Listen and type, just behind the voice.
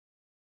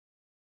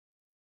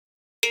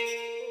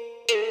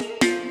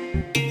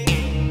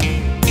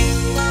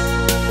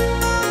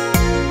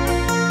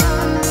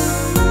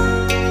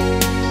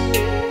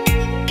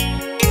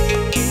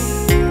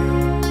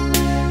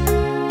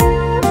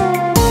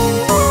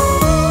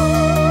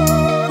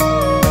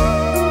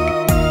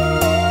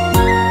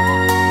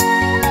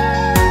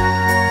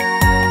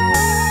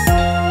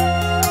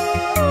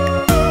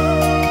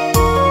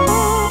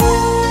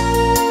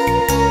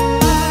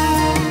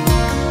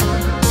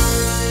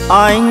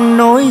anh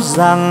nói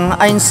rằng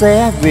anh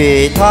sẽ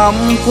về thăm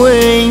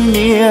quê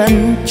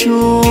miền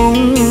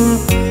Trung,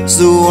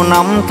 dù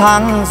năm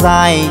tháng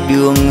dài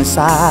đường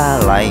xa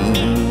lạnh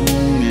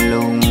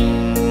lùng.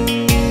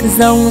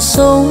 Dòng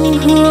sông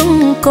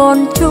Hương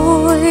còn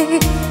trôi,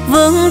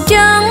 vầng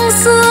trăng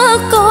xưa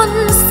còn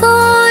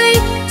soi,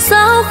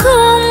 sao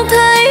không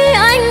thấy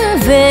anh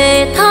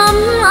về thăm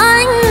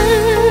anh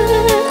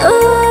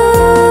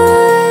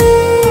ơi.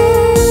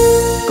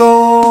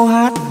 Câu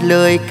hát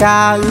lời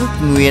ca ước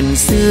nguyện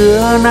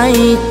xưa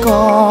nay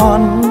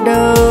còn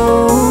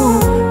đâu,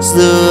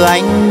 giờ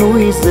anh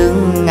núi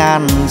rừng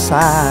ngàn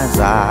xa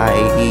dài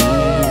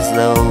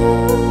dầu.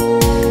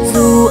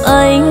 Dù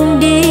anh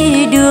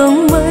đi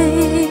đường mây,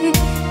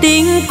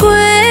 tình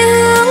quê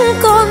hương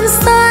còn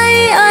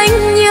say,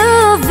 anh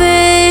nhớ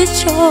về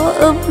cho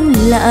ấm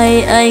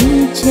lại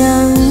ánh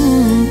trăng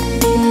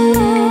thề.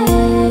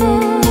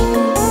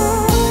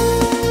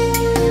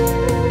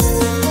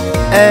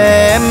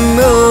 Em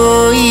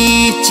ơi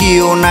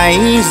chiều nay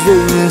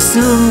rừng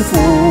sương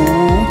phủ,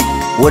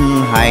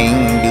 Quân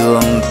hành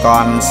đường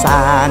còn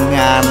xa,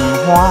 ngàn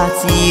hoa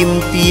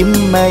chim tím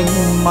mênh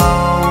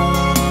mông.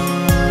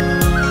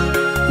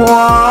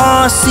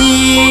 Hoa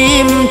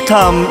sim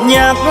thầm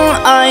nhắc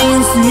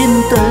anh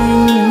duyên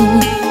tình,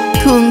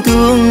 thương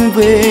thương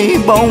về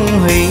bóng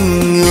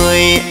hình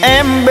người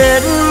em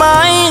bên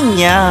mái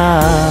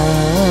nhà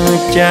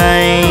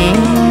tranh.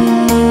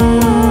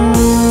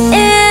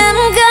 Em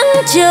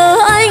gắng chờ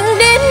anh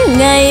đến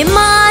ngày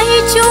mai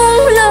chung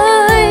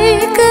lời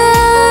ca,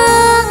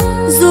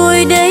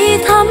 rồi đây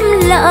thăm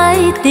lại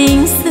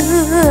tình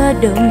xưa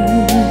đậm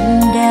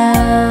đà.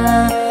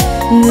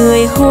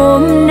 Người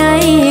hôm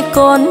nay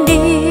còn đi,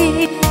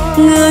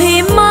 người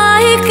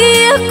mai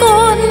kia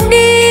còn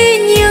đi,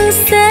 nhưng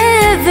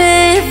sẽ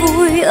về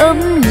vui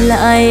ấm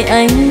lại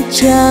ánh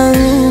trăng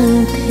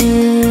thề.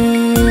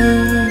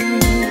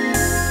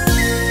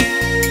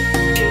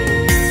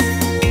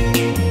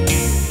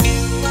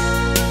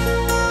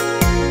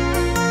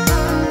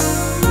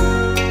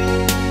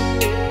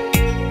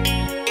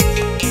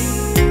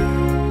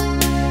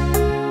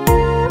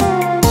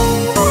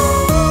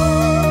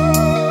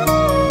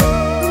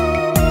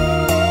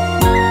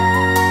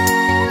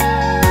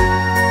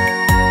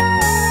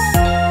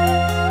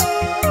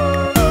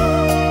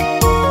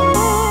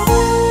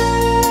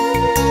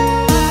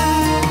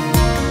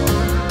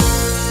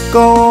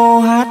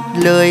 Câu hát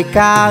lời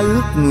ca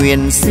ước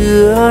nguyện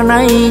xưa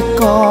nay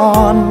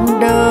còn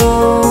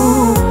đâu,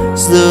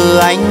 giờ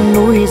anh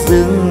núi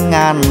rừng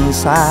ngàn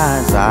xa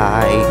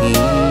dài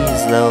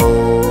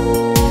dầu.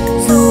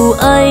 Dù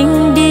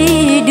anh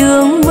đi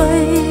đường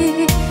mây,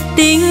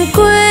 tình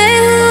quê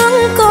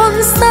hương còn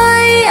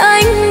say,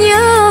 anh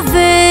nhớ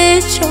về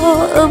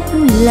cho ấm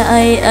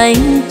lại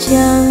ánh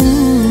trăng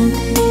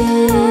thề.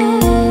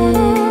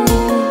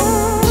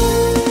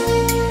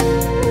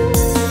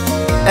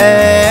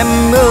 Em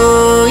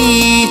ơi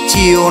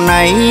chiều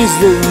nay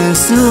rừng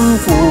sương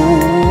phủ,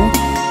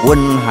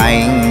 Quân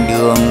hành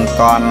đường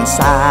còn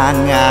xa,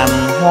 ngàn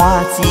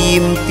hoa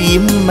chim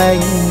tím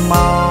mênh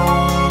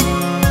mông.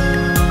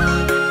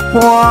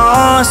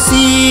 Hoa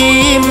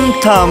sim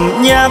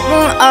thầm nhắc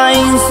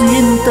anh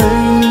duyên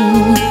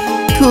tình,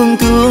 thương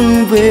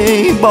thương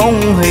về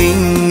bóng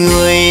hình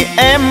người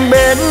em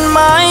bên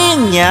mái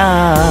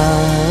nhà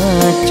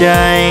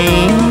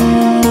tranh.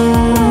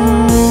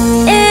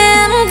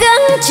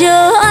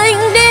 Chờ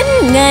anh đến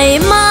ngày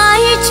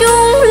mai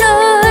chung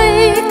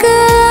lời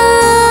ca,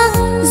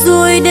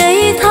 rồi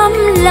đây thăm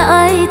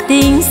lại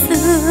tình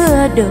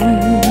xưa đậm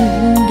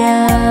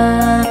đà.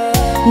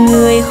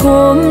 Người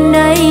hôm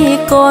nay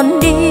còn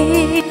đi,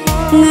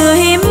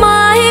 người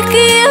mai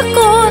kia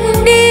còn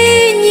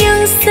đi,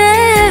 nhưng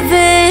sẽ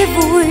về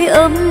vui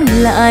ấm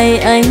lại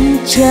ánh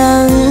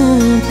trăng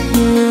thề.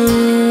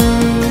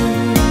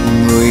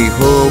 Người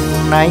hôm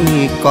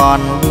nay còn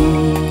đi,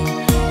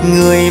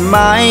 người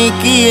mai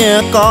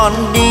kia còn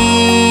đi,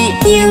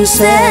 nhưng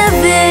sẽ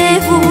về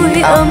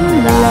vui ấm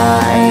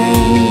lại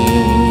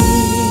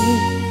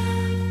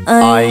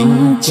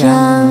ánh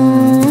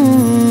trăng